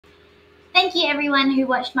Thank you everyone who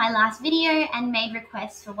watched my last video and made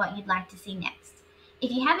requests for what you'd like to see next.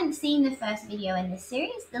 If you haven't seen the first video in this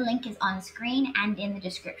series, the link is on screen and in the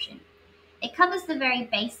description. It covers the very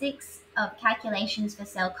basics of calculations for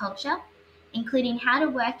cell culture, including how to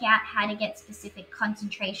work out how to get specific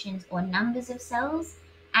concentrations or numbers of cells,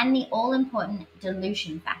 and the all-important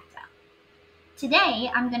dilution factor.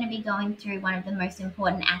 Today, I'm going to be going through one of the most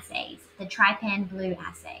important assays, the Trypan blue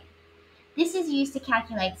assay. This is used to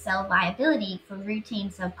calculate cell viability for routine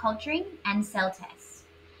subculturing and cell tests.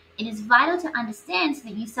 It is vital to understand so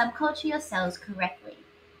that you subculture your cells correctly.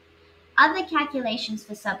 Other calculations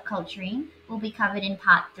for subculturing will be covered in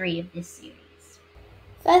part 3 of this series.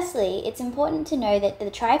 Firstly, it's important to know that the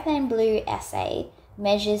Trypan blue assay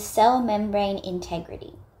measures cell membrane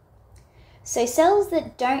integrity. So cells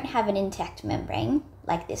that don't have an intact membrane,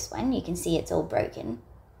 like this one, you can see it's all broken,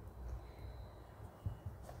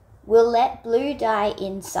 will let blue dye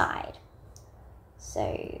inside.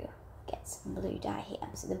 So get some blue dye here.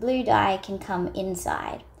 So the blue dye can come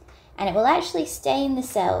inside and it will actually stain the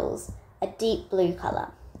cells a deep blue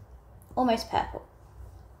color, almost purple.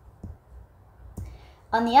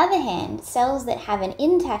 On the other hand, cells that have an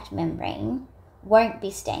intact membrane won't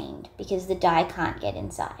be stained because the dye can't get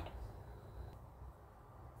inside.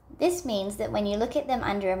 This means that when you look at them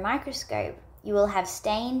under a microscope, you will have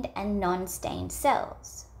stained and non-stained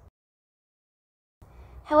cells.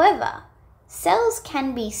 However, cells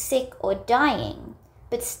can be sick or dying,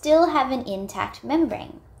 but still have an intact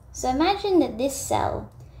membrane. So imagine that this cell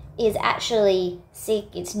is actually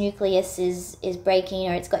sick, its nucleus is breaking,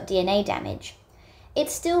 or it's got DNA damage. It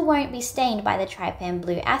still won't be stained by the Trypan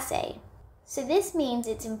blue assay. So this means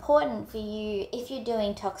it's important for you, if you're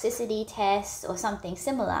doing toxicity tests or something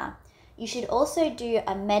similar, you should also do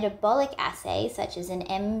a metabolic assay, such as an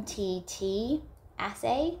MTT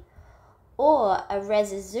assay, or a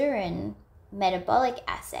Resazurin metabolic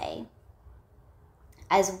assay,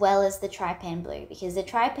 as well as the Trypan blue, because the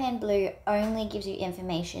Trypan blue only gives you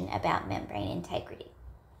information about membrane integrity.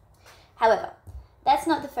 However, that's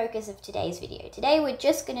not the focus of today's video. Today we're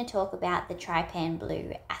just going to talk about the Trypan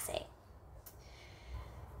blue assay.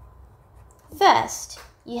 First,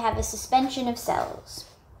 you have a suspension of cells.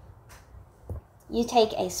 You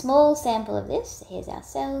take a small sample of this, here's our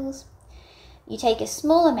cells. You take a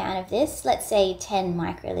small amount of this, let's say 10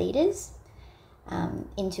 microliters,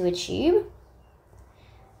 into a tube,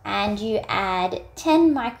 and you add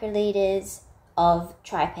 10 microliters of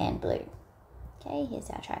Trypan blue. Okay, here's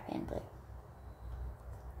our Trypan blue.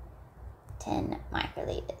 10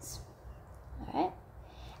 microliters. All right,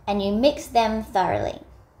 and you mix them thoroughly.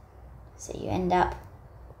 So you end up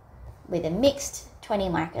with a mixed 20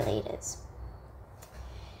 microliters.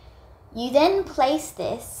 You then place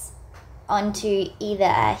this onto either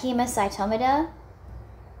a hemocytometer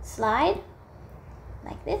slide,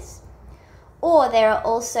 like this, or there are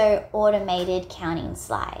also automated counting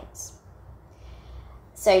slides.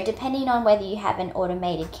 So depending on whether you have an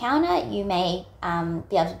automated counter, you may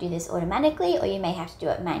be able to do this automatically, or you may have to do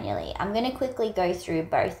it manually. I'm going to quickly go through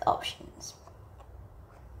both options.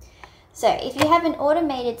 So if you have an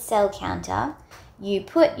automated cell counter, you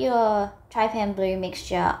put your Trypan blue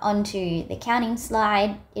mixture onto the counting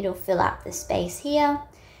slide. It'll fill up the space here.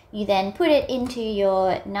 You then put it into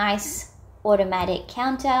your nice automatic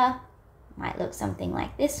counter. Might look something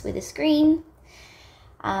like this with a screen.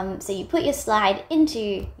 So you put your slide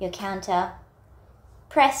into your counter,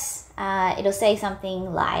 press, it'll say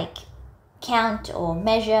something like count or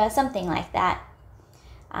measure, something like that.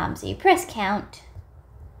 So you press count,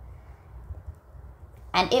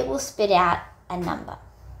 and it will spit out a number.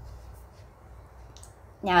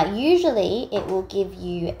 Now, usually it will give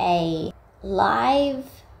you a live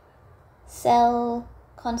cell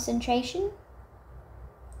concentration,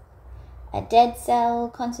 a dead cell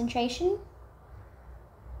concentration,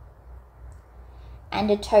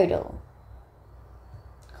 and a total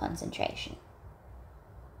concentration.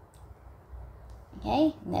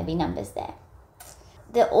 Okay, and there'll be numbers there.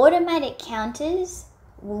 The automatic counters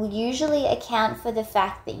will usually account for the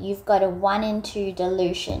fact that you've got a 1:2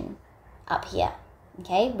 dilution up here.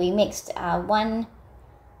 Okay, we mixed 1:1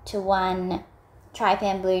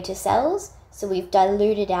 Trypan blue to cells, so we've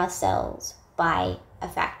diluted our cells by a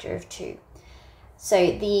factor of 2.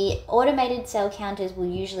 So the automated cell counters will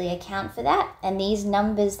usually account for that, and these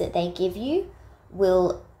numbers that they give you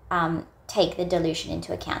will take the dilution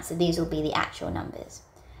into account. So these will be the actual numbers.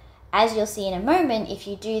 As you'll see in a moment, if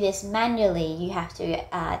you do this manually, you have to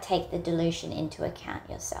take the dilution into account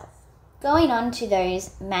yourself. Going on to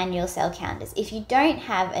those manual cell counters, if you don't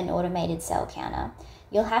have an automated cell counter,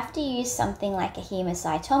 you'll have to use something like a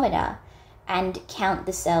hemocytometer and count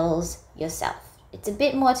the cells yourself. It's a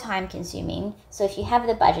bit more time consuming, so if you have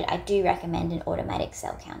the budget, I do recommend an automatic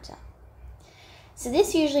cell counter. So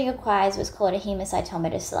this usually requires what's called a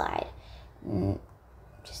hemocytometer slide.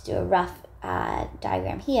 Just do a rough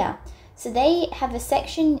diagram here. So they have a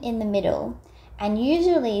section in the middle, and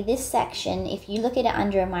usually this section, if you look at it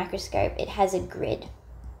under a microscope, it has a grid.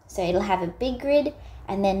 So it'll have a big grid,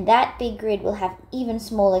 and then that big grid will have even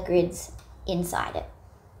smaller grids inside it.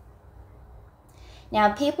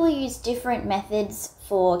 Now, people use different methods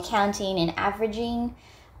for counting and averaging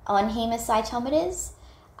on hemocytometers,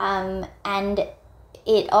 and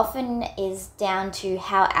it often is down to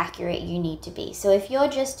how accurate you need to be. So if you're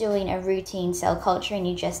just doing a routine cell culture and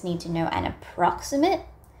you just need to know an approximate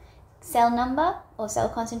cell number or cell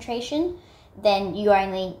concentration, then you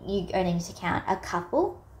only need to count a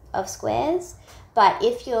couple of squares. But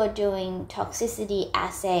if you're doing toxicity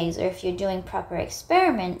assays or if you're doing proper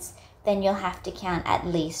experiments, then you'll have to count at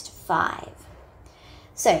least 5.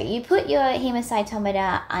 So you put your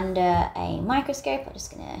hemocytometer under a microscope. I'm just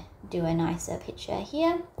going to do a nicer picture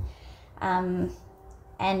here. And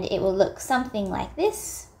it will look something like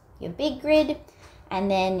this, your big grid. And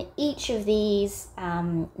then each of these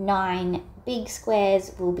 9 big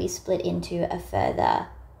squares will be split into a further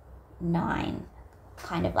 9,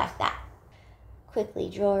 kind of like that. Quickly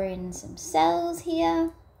draw in some cells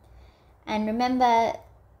here. And remember,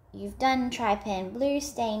 you've done trypan blue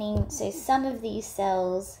staining, so some of these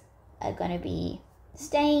cells are going to be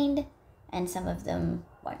stained and some of them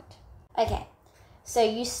won't. Okay, so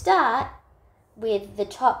you start with the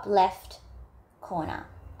top left corner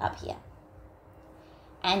up here.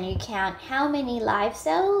 And you count how many live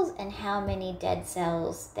cells and how many dead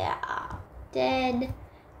cells there are. Dead,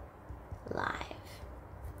 live.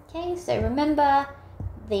 Okay, so remember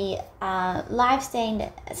the live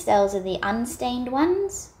stained cells are the unstained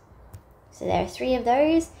ones. So there are 3 of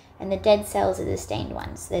those, and the dead cells are the stained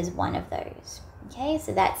ones. So there's 1 of those. Okay,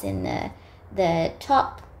 so that's in the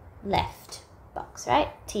top left box, right?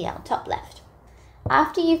 TL, top left.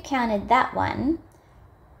 After you've counted that one,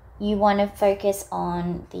 you want to focus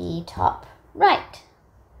on the top right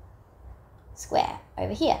square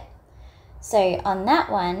over here. So on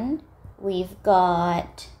that one, we've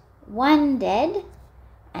got 1 dead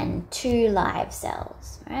and 2 live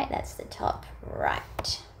cells, right? That's the top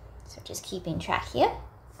right. So just keeping track here.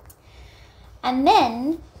 And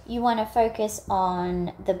then you want to focus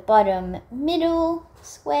on the bottom middle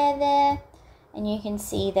square there, and you can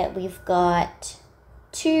see that we've got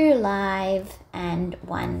 2 live and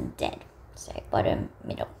 1 dead. So bottom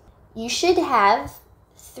middle. You should have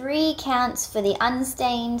 3 counts for the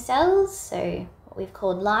unstained cells, so what we've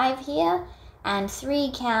called live here, and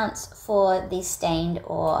 3 counts for the stained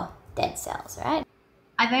or dead cells, right?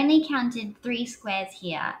 I've only counted 3 squares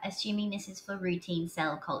here, assuming this is for routine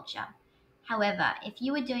cell culture. However, if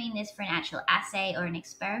you were doing this for an actual assay or an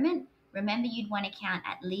experiment, remember you'd want to count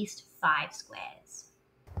at least 5 squares.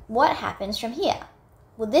 What happens from here?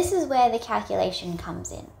 Well, this is where the calculation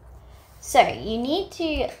comes in. So you need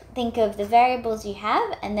to think of the variables you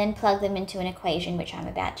have and then plug them into an equation, which I'm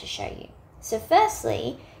about to show you. So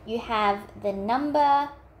firstly, you have the number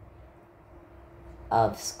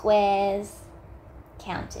of squares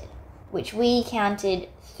counted, which we counted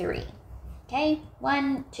 3. Okay,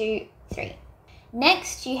 1, 2, 3.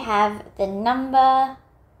 Next, you have the number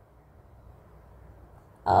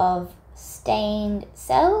of stained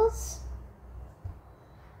cells,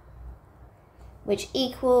 which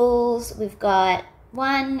equals, we've got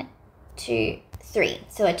 1, 2, 3.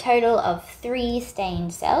 So a total of 3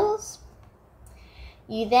 stained cells.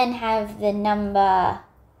 You then have the number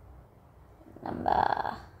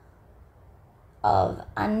of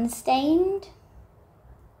unstained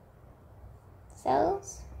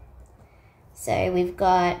cells. So we've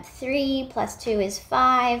got 3 plus 2 is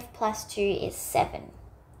 5 plus 2 is 7.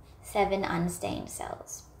 7 unstained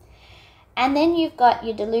cells. And then you've got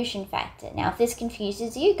your dilution factor. Now, if this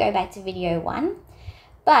confuses you, go back to video 1.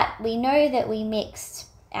 But we know that we mixed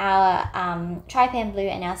our trypan blue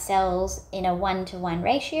and our cells in a 1-to-1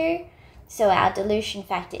 ratio. So our dilution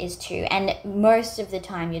factor is 2. And most of the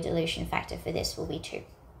time, your dilution factor for this will be 2.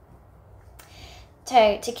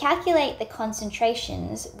 So to calculate the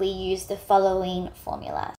concentrations, we use the following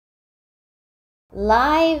formula.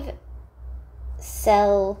 Live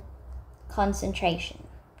cell concentration.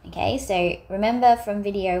 Okay, so remember from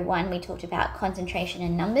video 1, we talked about concentration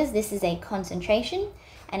and numbers. This is a concentration,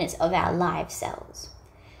 and it's of our live cells.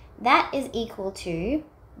 That is equal to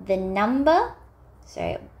the number,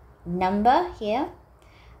 so number here,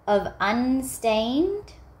 of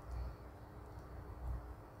unstained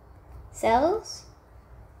cells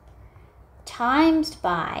times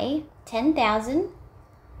by 10,000,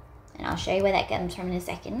 and I'll show you where that comes from in a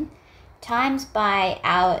second, times by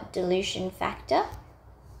our dilution factor,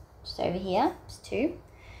 just over here, it's 2,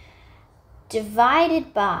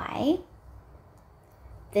 divided by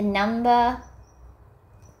the number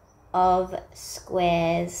of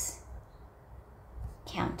squares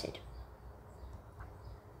counted.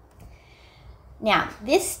 Now,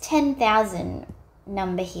 this 10,000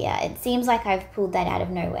 number here, it seems like I've pulled that out of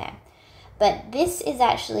nowhere, but this is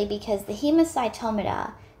actually because the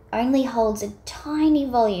hemocytometer only holds a tiny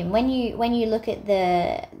volume. When you look at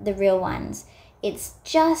the real ones, it's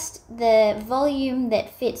just the volume that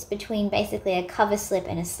fits between basically a cover slip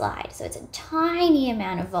and a slide. So it's a tiny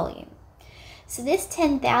amount of volume. So this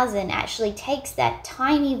 10,000 actually takes that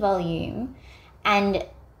tiny volume and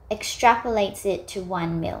extrapolates it to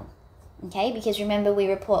 1 mil. Okay, because remember we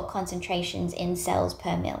report concentrations in cells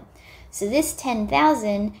per mil. So this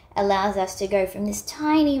 10,000 allows us to go from this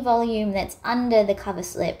tiny volume that's under the cover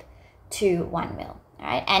slip to 1 mil. All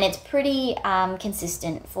right, and it's pretty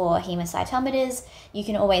consistent for hemocytometers. You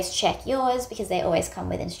can always check yours because they always come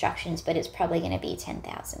with instructions, but it's probably going to be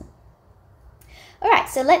 10,000. All right,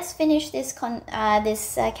 so let's finish this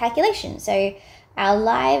calculation. So our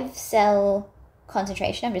live cell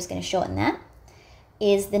concentration, I'm just going to shorten that,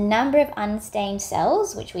 is the number of unstained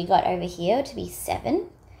cells, which we got over here to be 7,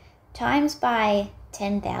 times by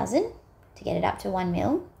 10,000 to get it up to 1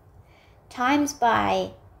 mil, times by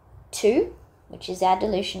 2, which is our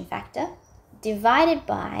dilution factor, divided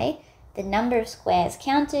by the number of squares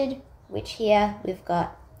counted, which here we've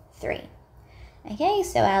got 3. Okay,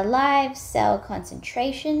 so our live cell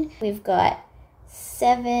concentration, we've got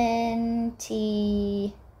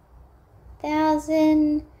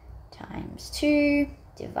 70,000 times 2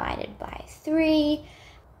 divided by 3.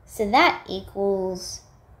 So that equals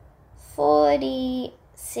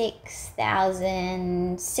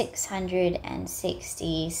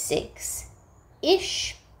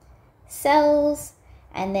 46,666-ish cells,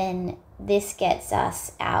 and then this gets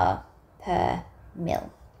us our per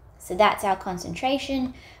mil. So that's our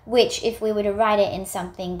concentration, which if we were to write it in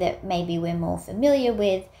something that maybe we're more familiar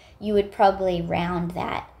with, you would probably round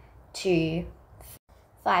that to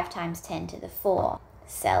 5 times 10 to the 4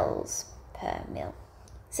 cells per mil.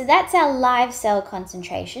 So that's our live cell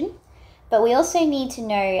concentration, but we also need to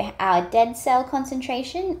know our dead cell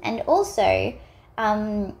concentration and also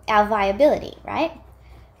our viability, right?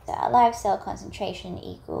 So our live cell concentration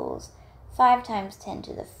equals 5 times 10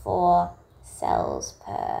 to the 4 cells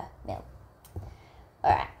per mil.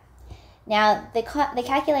 All right. Now, the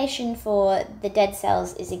calculation for the dead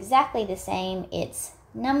cells is exactly the same. It's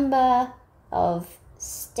number of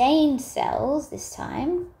stained cells this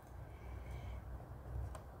time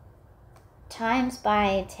times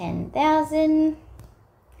by 10,000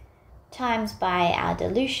 times by our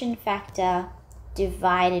dilution factor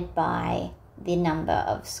divided by the number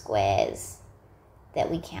of squares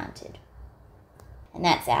that we counted. And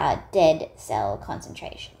that's our dead cell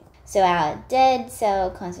concentration. So our dead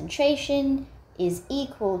cell concentration is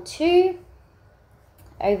equal to,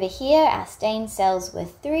 over here, our stained cells were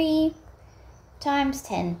 3 times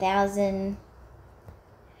 10,000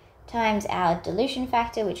 times our dilution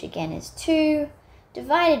factor, which again is 2,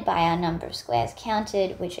 divided by our number of squares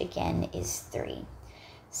counted, which again is 3.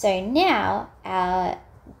 So now our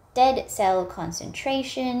dead cell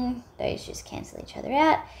concentration, those just cancel each other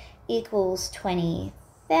out, equals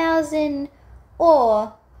 20,000,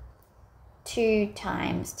 or 2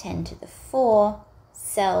 times 10 to the 4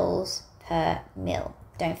 cells per mil.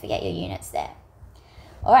 Don't forget your units there.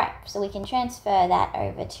 All right, so we can transfer that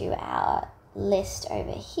over to our list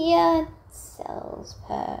over here, cells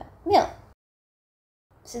per mil.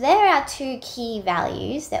 So there are our 2 key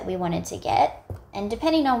values that we wanted to get, and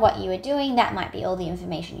depending on what you were doing, that might be all the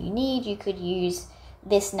information you need. You could use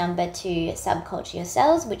this number to subculture your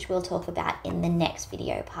cells, which we'll talk about in the next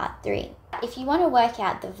video, part 3. If you want to work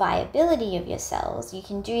out the viability of your cells, you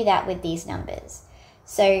can do that with these numbers.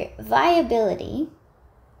 So viability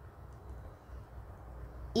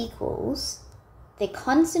equals the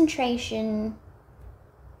concentration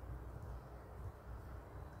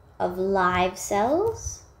of live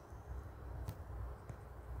cells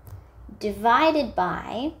divided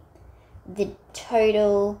by the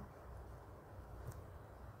total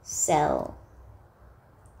cell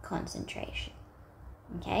concentration.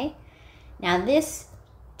 Okay, now this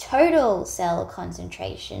total cell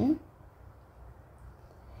concentration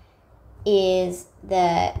is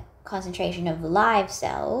the concentration of live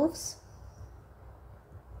cells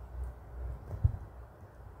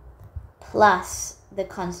plus the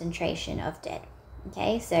concentration of dead.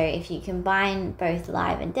 Okay, so if you combine both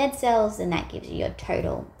live and dead cells, then that gives you your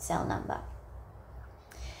total cell number.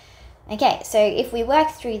 Okay, so if we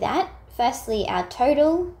work through that, firstly, our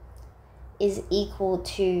total is equal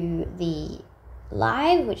to the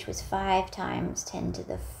live, which was 5 times 10 to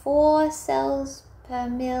the 4 cells per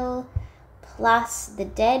mil, plus the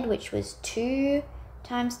dead, which was 2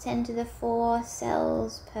 times 10 to the 4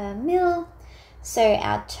 cells per mil. So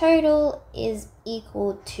our total is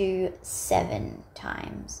equal to 7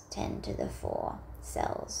 times 10 to the 4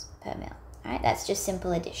 cells per mil. All right, that's just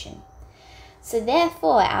simple addition. So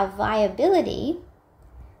therefore, our viability,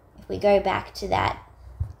 if we go back to that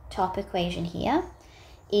top equation here,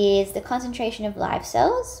 is the concentration of live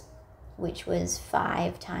cells, which was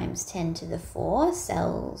 5 times 10 to the 4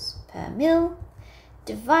 cells per mil,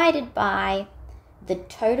 divided by the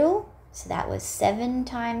total, so that was 7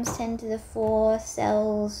 times 10 to the 4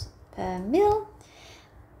 cells per mil.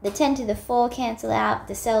 The 10 to the 4 cancel out,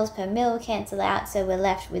 the cells per mil cancel out, so we're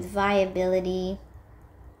left with viability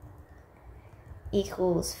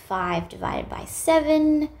equals 5 divided by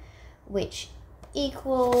 7, which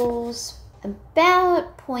equals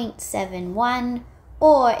about 0.71,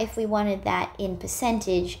 or if we wanted that in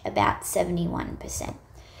percentage, about 71%.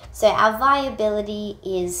 So our viability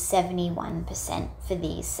is 71% for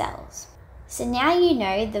these cells. So now you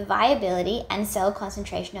know the viability and cell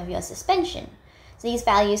concentration of your suspension. So these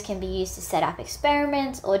values can be used to set up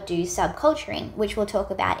experiments or do subculturing, which we'll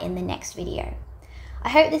talk about in the next video. I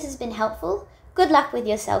hope this has been helpful. Good luck with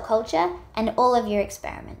your cell culture and all of your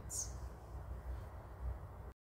experiments.